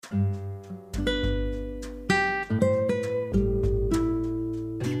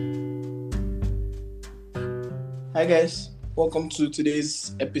Hi guys, welcome to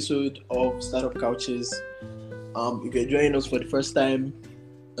today's episode of Startup Couches. If you're joining us for the first time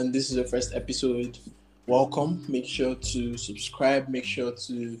and this is your first episode, welcome. Make sure to subscribe. Make sure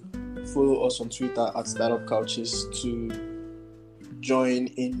to follow us on Twitter at Startup Couches to join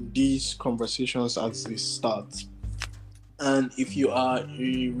in these conversations as they start. And if you are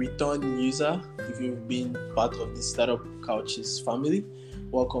a return user, if you've been part of the Startup Couches family,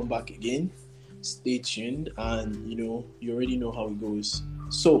 welcome back again. Stay tuned, and you already know how it goes.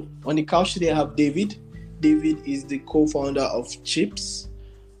 So on the couch today I have David. David is the co-founder of Chips.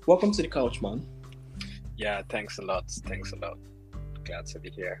 Welcome to the couch, man. Yeah, thanks a lot. Glad to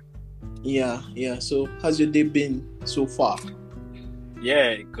be here. Yeah. So how's your day been so far?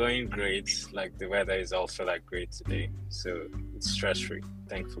 Yeah, going great. Like the weather is also great today, so it's stress-free,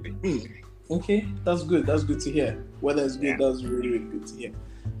 thankfully. Okay, that's good. That's good to hear. Weather is good. Yeah. That's really good to hear.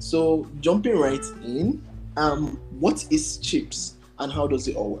 So jumping right in, what is Chips and how does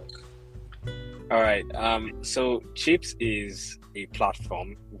it all work? All right. So Chips is a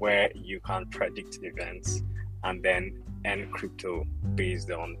platform where you can predict events and then earn crypto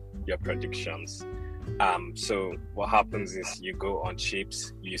based on your predictions. So what happens is you go on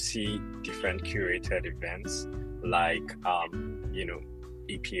Chips, you see different curated events like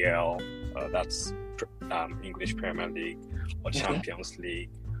EPL, that's English Premier League, or Champions League,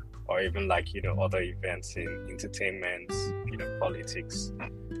 or even other events in entertainment, politics,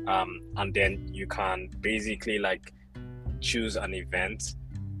 and then you can basically choose an event.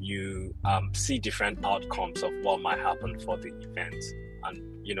 You see different outcomes of what might happen for the event, and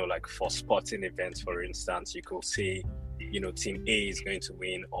for sporting events, for instance, you could say team A is going to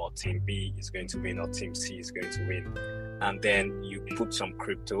win, or team B is going to win, or team C is going to win, and then you put some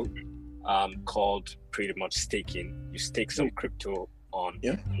crypto called pretty much staking. You stake some crypto on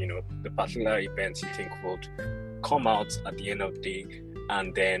the particular event you think would come out at the end of the day,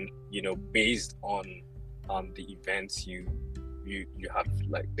 and then based on the events you have,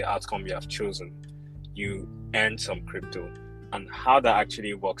 the outcome you have chosen, you earn some crypto. And how that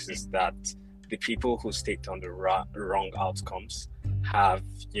actually works is that the people who staked on the wrong outcomes have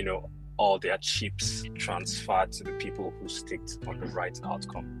all their chips transferred to the people who staked on the right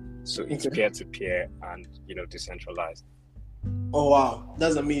outcome. So it's peer-to-peer and decentralized. Oh wow,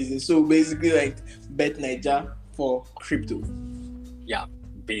 that's amazing. So basically Bet Naija for crypto. Yeah,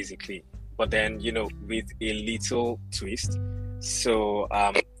 basically. But then with a little twist. So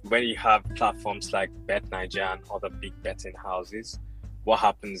when you have platforms like Bet Naija and other big betting houses, what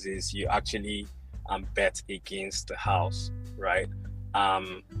happens is you actually bet against the house, right?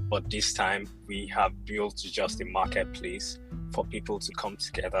 But this time we have built just a marketplace for people to come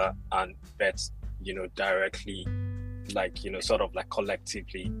together and bet directly,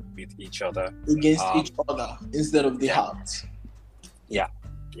 collectively with each other, against each other instead of the house. Yeah.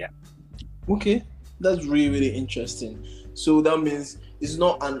 Okay, that's really, really interesting. So that means it's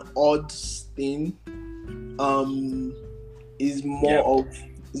not an odd thing. Is more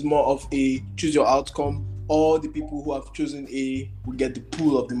of a choose your outcome. All the people who have chosen A will get the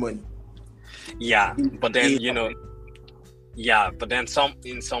pool of the money. Yeah, but then but then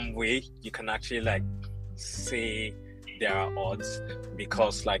in some way you can actually say there are odds,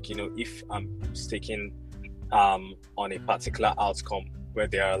 because if I'm staking on a particular outcome where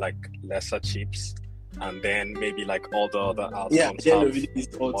there are lesser chips, and then maybe all the other outcomes have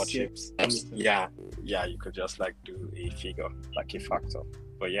more chips. You could just do a figure, a factor.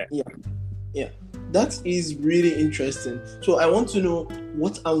 But yeah, that is really interesting. So I want to know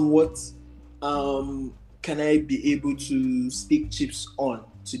what can I be able to stake chips on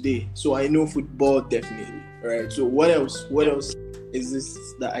today? So I know football definitely, right? So what else is this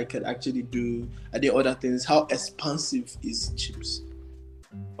that I could actually do? Are there other things? How expensive is chips?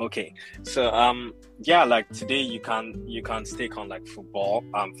 Okay, so today you can stake on football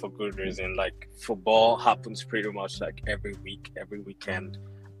for good reason. Football happens pretty much every week, every weekend,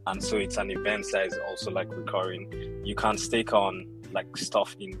 and so it's an event that is also recurring. You can stake on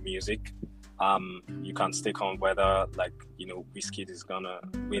stuff in music. You can stake on whether Wizkid is gonna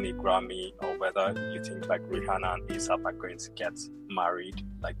win a Grammy, or whether you think Rihanna and ASAP are going to get married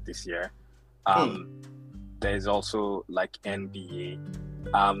this year. There's also NBA.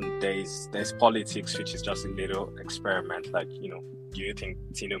 There's politics, which is just a little experiment. Do you think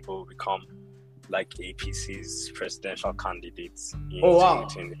Tinubu will become APC's presidential candidates in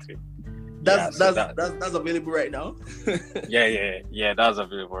 2023? That's available right now. yeah, that's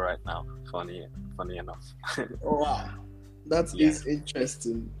available right now. Funny enough. Oh wow, that is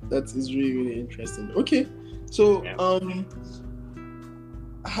interesting. That is really, really interesting. Okay, so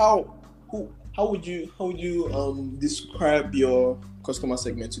how would you describe your customer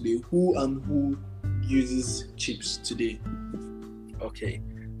segment today? Who uses chips today? Okay,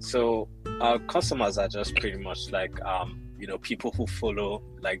 so our customers are just pretty much like people who follow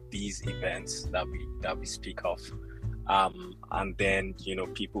like these events that we speak of, and then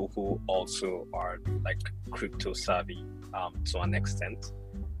people who also are like crypto savvy to an extent.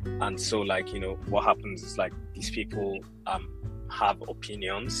 And so like what happens is like these people have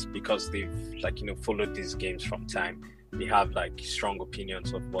opinions because they've like followed these games from time. They have like strong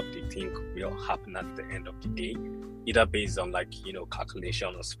opinions of what they think will happen at the end of the day, either based on like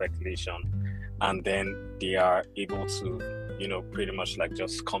calculation or speculation, and then they are able to pretty much like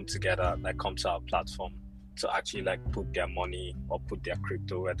just come together, like come to our platform to actually like put their money or put their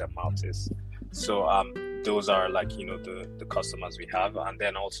crypto where their mouth is. So those are like the customers we have, and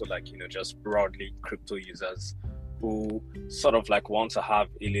then also like just broadly crypto users who sort of like want to have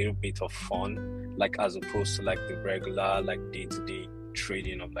a little bit of fun, like as opposed to like the regular like day-to-day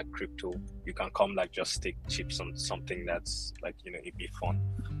trading of like crypto. You can come like just stick chips on something that's like it'd be fun.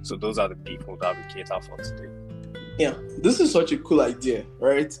 So those are the people that we cater for today. Yeah, this is such a cool idea,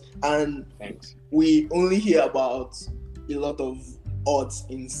 right? And Thanks. we only hear about a lot of odds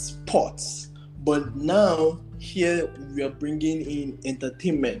in sports, but now here we are bringing in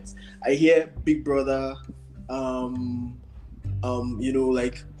entertainment. I hear Big Brother,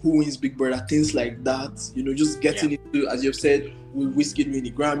 like who wins Big Brother, things like that. Just getting into, as you've said, with Wizkid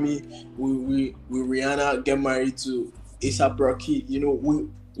winning Grammy, we Rihanna get married to A$AP Rocky.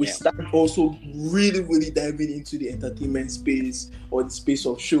 We start also really, really diving into the entertainment space or the space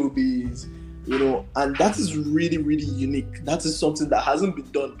of showbiz, and that is really, really unique. That is something that hasn't been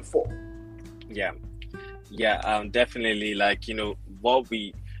done before. Definitely. Like what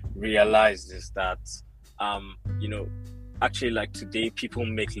we realized is that actually like today people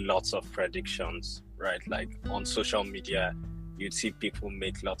make lots of predictions, right? Like on social media you'd see people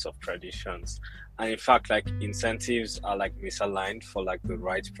make lots of predictions, and in fact like incentives are like misaligned for like the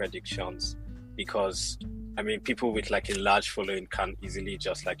right predictions, because people with like a large following can easily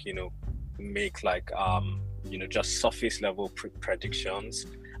just like make like just surface level predictions,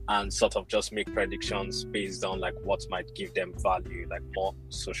 and sort of just make predictions based on like what might give them value, like more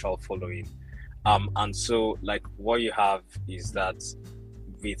social following. And so like what you have is that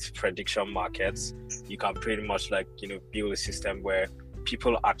with prediction markets, you can pretty much like build a system where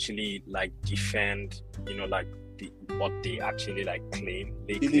people actually like defend like what they actually like lay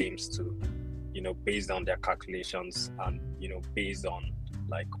claims to, based on their calculations and based on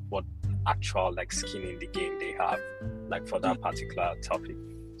like what actual like skin in the game they have like for that particular topic.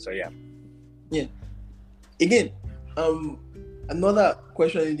 So yeah. Again, another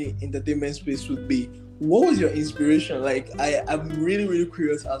question in the entertainment space would be, what was your inspiration? Like, I'm really, really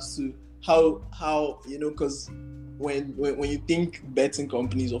curious as to how because when you think betting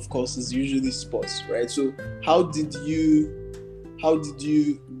companies, of course, it's usually sports, right? So how did you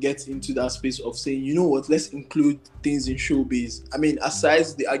get into that space of saying, what, let's include things in showbiz? Aside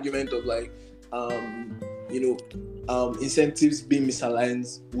the argument of like, incentives being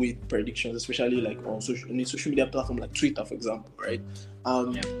misaligned with predictions, especially like on social media platform like Twitter, for example, right?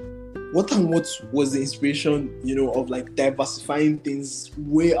 What was the inspiration, of like diversifying things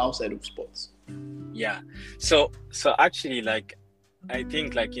way outside of sports? Yeah. So actually, like, I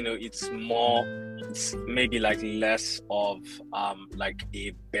think like, it's maybe like less of like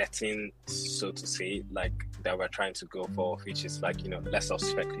a betting, so to say, like that we're trying to go for, which is like, less of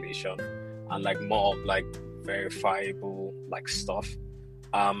speculation and like more of like verifiable like stuff.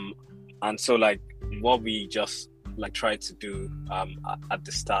 And so like what we just like tried to do at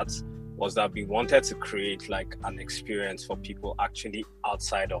the start was that we wanted to create like an experience for people actually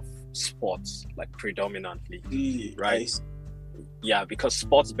outside of sports, like predominantly, right? Nice. Yeah, because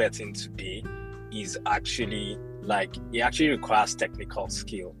sports betting today is actually like, it actually requires technical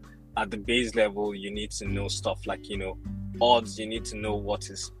skill. At the base level, you need to know stuff like, odds, you need to know what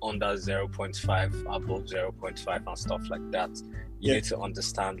is under 0.5, above 0.5 and stuff like that. You need to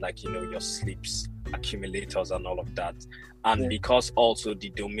understand like, your slips, accumulators and all of that. And because also the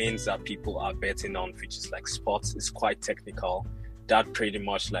domains that people are betting on, which is like sports, is quite technical, that pretty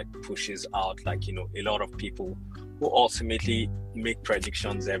much like pushes out like, a lot of people who ultimately make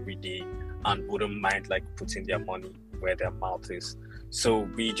predictions every day and wouldn't mind like putting their money where their mouth is. So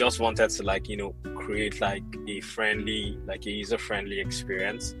we just wanted to like, create like a user-friendly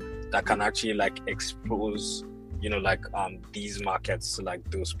experience that can actually like expose, these markets to like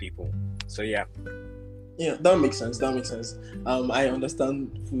those people. So yeah, that makes sense. I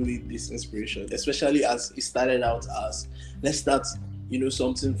understand fully this inspiration, especially as it started out as, let's start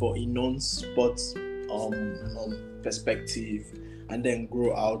something for a non-sport perspective, and then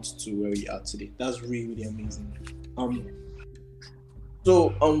grow out to where we are today. That's really, really amazing.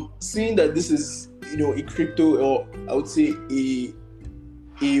 So seeing that this is a crypto, or I would say a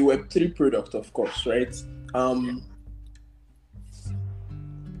Web3 product, of course, right?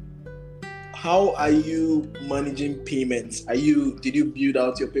 How are you managing payments? Did you build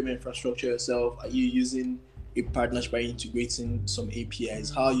out your payment infrastructure yourself? Are you using a partnership by integrating some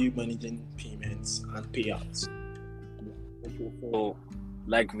APIs? How are you managing payments and payouts? So,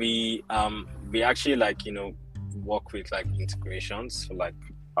 like we actually work with like integrations for like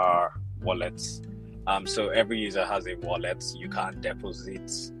our wallets. So every user has a wallet. You can deposit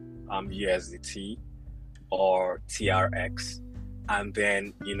USDT or TRX, and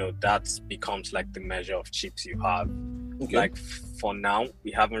then that becomes like the measure of chips you have. Okay. Like for now,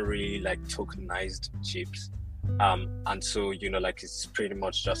 we haven't really like tokenized chips, and so like it's pretty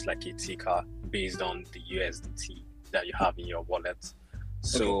much just like a ticker based on the USDT that you have in your wallet.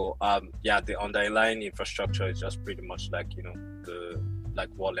 So the underlying infrastructure is just pretty much like the like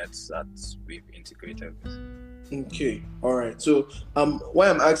wallets that we've integrated with. Okay, all right. So why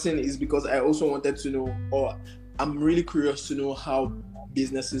I'm asking is because I also wanted to know, or I'm really curious to know how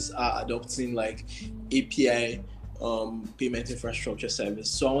businesses are adopting like API payment infrastructure service.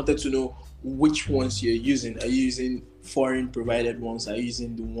 So I wanted to know which ones you're using. Are you using foreign provided ones? Are you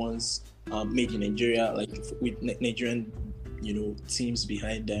using the ones made in Nigeria, like with Nigerian teams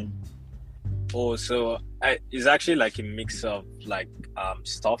behind them? Oh, so it's actually like a mix of like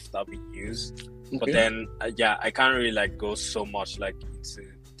stuff that we use, but then I can't really like go so much like into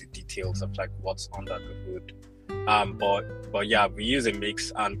the details of like what's under the hood. But yeah, we use a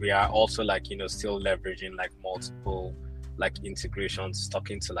mix, and we are also like still leveraging like multiple like integrations,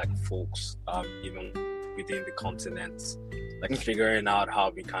 talking to like folks even within the continent, like figuring out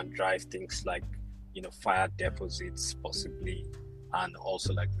how we can drive things like fire deposits possibly, and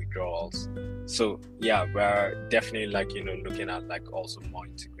also like withdrawals. So yeah, we're definitely like looking at like also more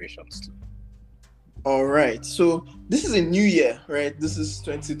integrations too. All right, so this is a new year, right? This is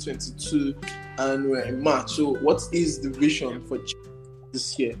 2022 and we're in March. So what is the vision for Chips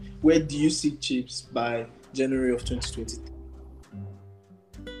this year? Where do you see Chips by January of 2023?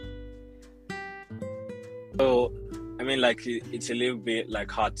 So I mean, like it's a little bit like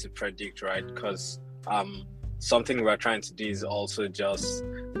hard to predict, right? Because something we're trying to do is also just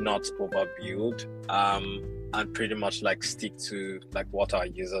not overbuild and pretty much like stick to like what our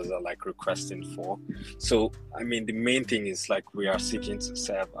users are like requesting for. So I mean, the main thing is like we are seeking to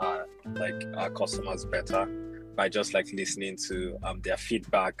serve our customers better by just like listening to their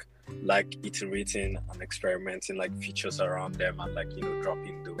feedback, like iterating and experimenting like features around them, and like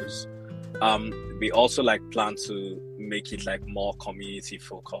dropping those. We also like plan to make it like more community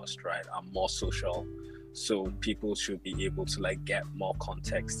focused, right, and more social. So people should be able to like get more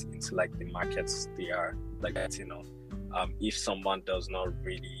context into like the markets they are like getting on. If someone does not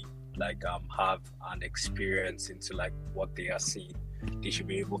really like have an experience into like what they are seeing, they should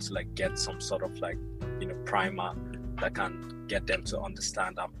be able to like get some sort of like primer that can get them to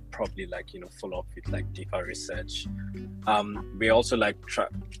understand and probably like follow up with like deeper research. We also like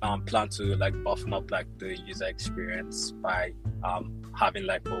plan to like buffen up like the user experience by having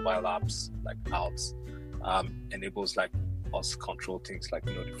like mobile apps like out. Enables like us control things like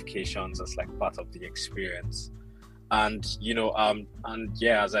notifications as like part of the experience, and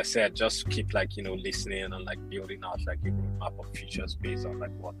as I said, just keep like listening and like building out like a roadmap of features based on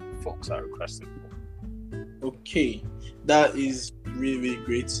like what folks are requesting for. Okay, that is really, really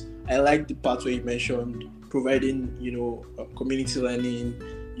great. I like the part where you mentioned providing community learning,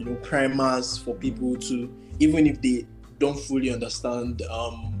 primers for people to, even if they don't fully understand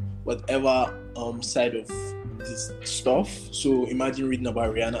whatever side of this stuff. So imagine reading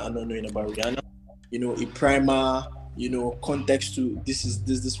about Rihanna and not knowing about Rihanna. A primer, context to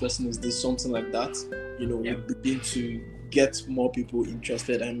this person is this, something like that. We begin to get more people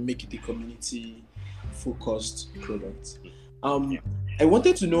interested and make it a community focused product. I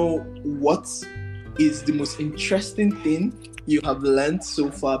wanted to know what is the most interesting thing you have learned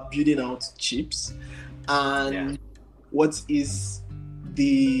so far building out Chips, and what is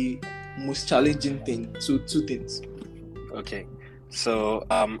the most challenging thing? So two things. Okay, so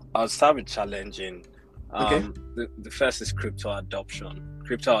I'll start with challenging. The first is crypto adoption.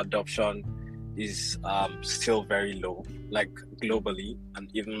 Crypto adoption is still very low, like globally, and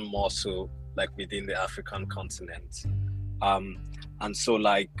even more so like within the African continent. And so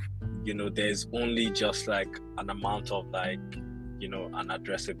like there's only just like an amount of like an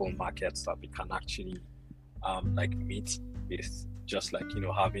addressable markets that we can actually like meet with just like,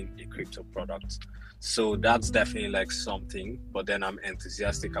 having a crypto product. So that's definitely like something, but then I'm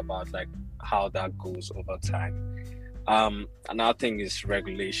enthusiastic about like how that goes over time. Another thing is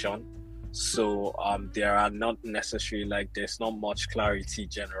regulation. So there are not necessarily like there's not much clarity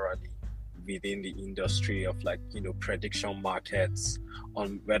generally within the industry of like prediction markets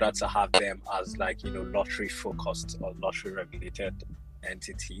on whether to have them as like lottery focused or lottery regulated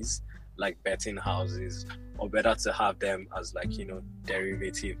entities like betting houses, or whether to have them as like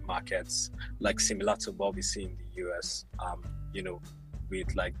derivative markets like similar to what we see in the US,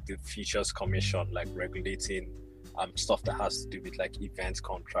 with like the Futures Commission like regulating stuff that has to do with like event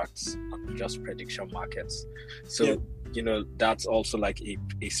contracts and just prediction markets. So that's also like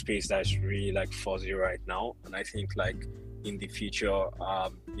a space that's really like fuzzy right now, and I think like in the future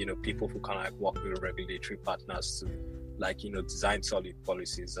people who can like work with regulatory partners to like design solid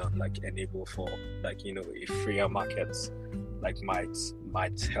policies and like enable for like a freer market like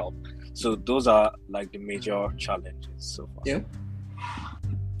might help. So those are like the major challenges so far.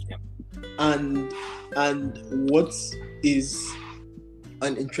 And what is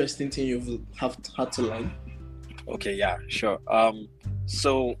an interesting thing you've had to learn? Okay, yeah, sure.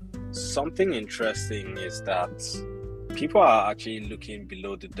 So something interesting is that people are actually looking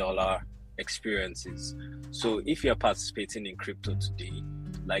below the dollar experiences. So if you're participating in crypto today,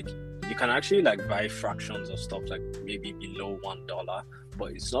 like you can actually like buy fractions of stuff like maybe below $1,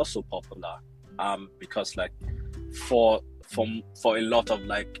 but it's not so popular because like for a lot of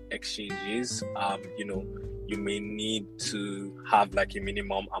like exchanges, you may need to have like a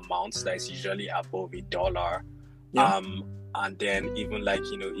minimum amount that is usually above $1. And then even like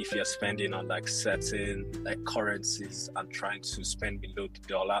if you're spending on like certain like currencies and trying to spend below the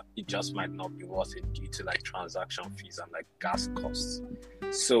dollar, it just might not be worth it due to like transaction fees and like gas costs.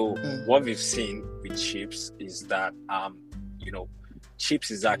 So what we've seen with chips is that chips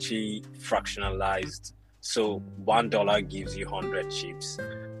is actually fractionalized. So $1 gives you 100 chips,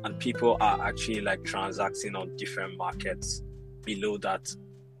 and people are actually like transacting on different markets below that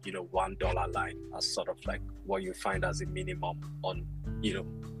 $1 line as sort of like what you find as a minimum on a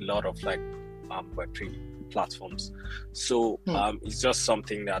lot of like Web3 platforms. So it's just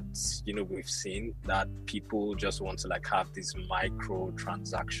something that we've seen, that people just want to like have these micro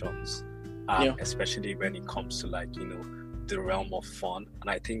transactions, especially when it comes to like the realm of fun. And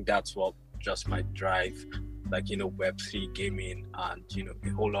I think that's what just might drive like Web3 gaming and a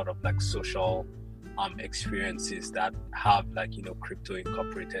whole lot of like social experiences that have like crypto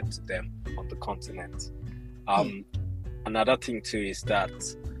incorporated to them on the continent. Another thing too is that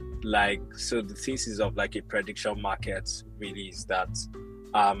like, so the thesis of like a prediction market really is that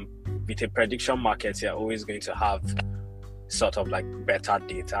with a prediction market you're always going to have sort of like better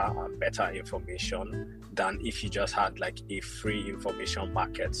data and better information than if you just had like a free information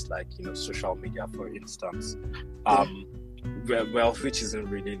market like social media, for instance. Well, which isn't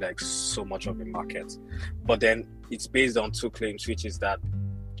really like so much of a market, but then it's based on two claims, which is that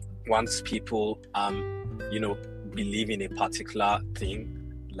once people believe in a particular thing,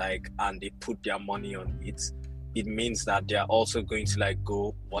 like, and they put their money on it, it means that they're also going to like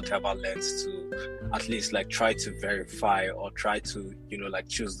go whatever lengths to at least like try to verify or try to like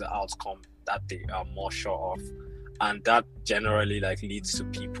choose the outcome that they are more sure of, and that generally like leads to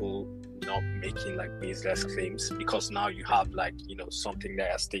people not making like baseless claims, because now you have like something that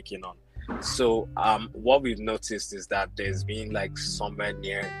you're staking on. So what we've noticed is that there's been like somewhere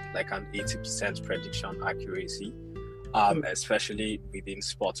near like an 80% prediction accuracy, especially within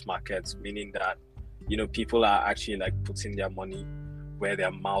sports markets, meaning that people are actually like putting their money where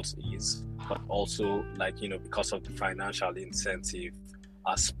their mouth is, but also like because of the financial incentive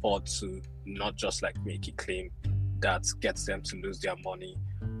as sport to not just like make a claim that gets them to lose their money,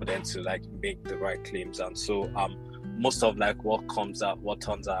 but then to like make the right claims. And so most of like what turns out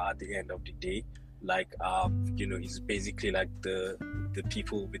at the end of the day, like is basically like the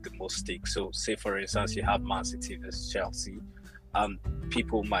people with the most stakes. So say for instance you have Man City versus Chelsea,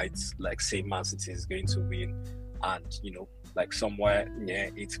 people might like say Man City is going to win, and like somewhere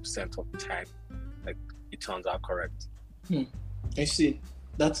near 80% of the time like it turns out correct. I see.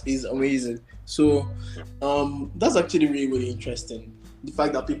 That is amazing. So that's actually really, really interesting. The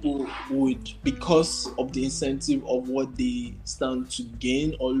fact that people would, because of the incentive of what they stand to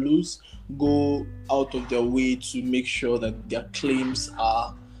gain or lose, go out of their way to make sure that their claims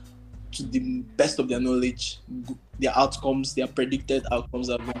are, to the best of their knowledge, their outcomes, their predicted outcomes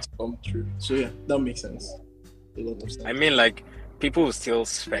are going to come true. So yeah, that makes sense. A lot of stuff. I mean, like, people will still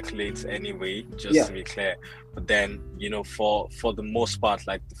speculate anyway, just to be clear. But then, for the most part,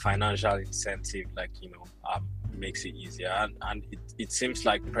 like the financial incentive, like, makes it easier. And it seems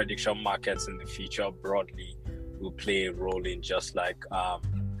like prediction markets in the future broadly will play a role in just like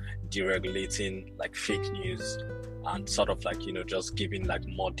deregulating like fake news, and sort of like, just giving like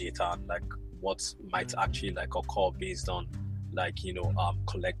more data and like what might actually like occur based on like,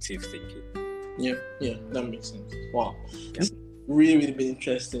 collective thinking. Yeah, that makes sense. Wow. This really been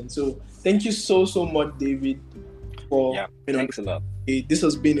interesting. So thank you so much, David, for thanks a lot. This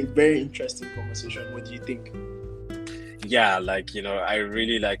has been a very interesting conversation. What do you think? Yeah, like, I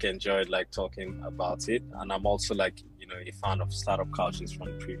really like enjoyed like talking about it, and I'm also like, a fan of Startup Couches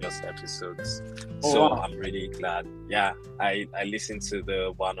from previous episodes. So wow. I'm really glad. Yeah, I listened to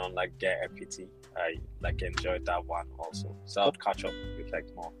the one on like Get Equity. I like enjoyed that one also. So I'll catch up with like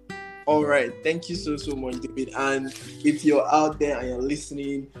more. All right, thank you so much, David. And if you're out there and you're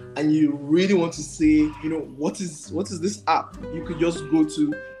listening and you really want to say, what is this app, you could just go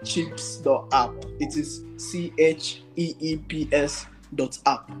to cheeps.app. It is CHEEPS.app.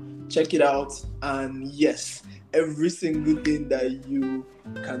 Check it out, and yes, every single thing that you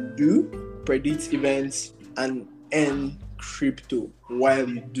can do, predict events and earn crypto while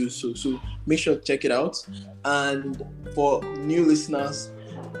you do so. So make sure to check it out. And for new listeners,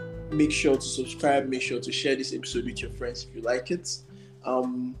 make sure to subscribe, make sure to share this episode with your friends if you like it.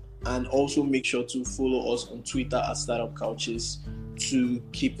 And also make sure to follow us on Twitter at Startup Couches to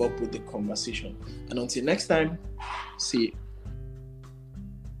keep up with the conversation. And until next time, see you.